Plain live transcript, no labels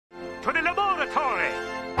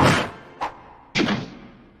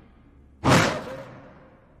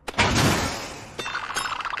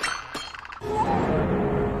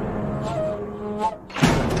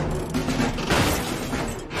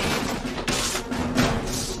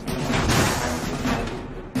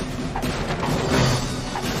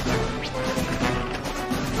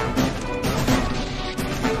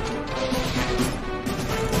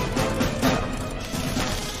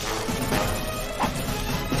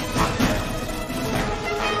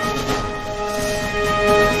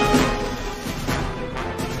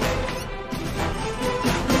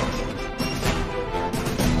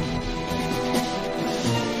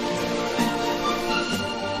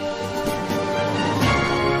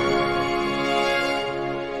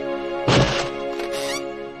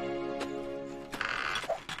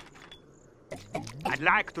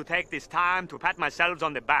like to take this time to pat myself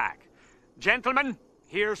on the back. Gentlemen,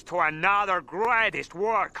 here's to another greatest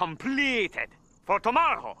work completed. For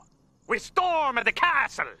tomorrow, we storm at the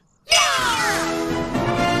castle!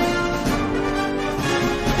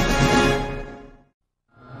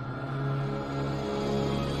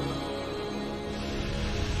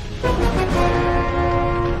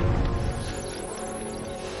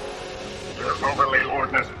 Overly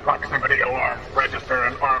lordness proximity alarm. Register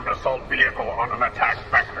an armed assault vehicle on an attack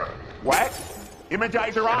vector. What?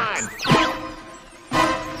 Imagizer on!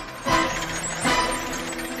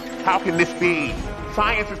 How can this be?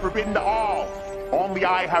 Science is forbidden to all. Only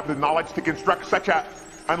I have the knowledge to construct such a...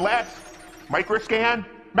 Unless... Microscan?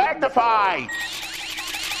 Magnify!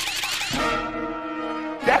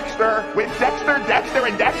 Dexter! With Dexter,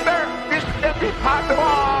 and Dexter? This is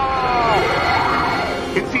impossible!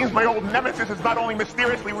 It seems my old nemesis has not only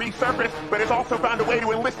mysteriously resurfaced, but has also found a way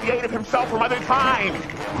to enlist the aid of himself from other times.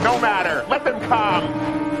 No matter, let them come.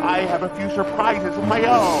 I have a few surprises of my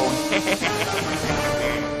own.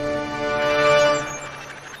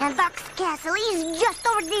 Mandark's castle is just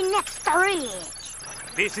over the next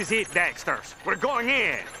ridge. This is it, Dexters. We're going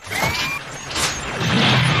in.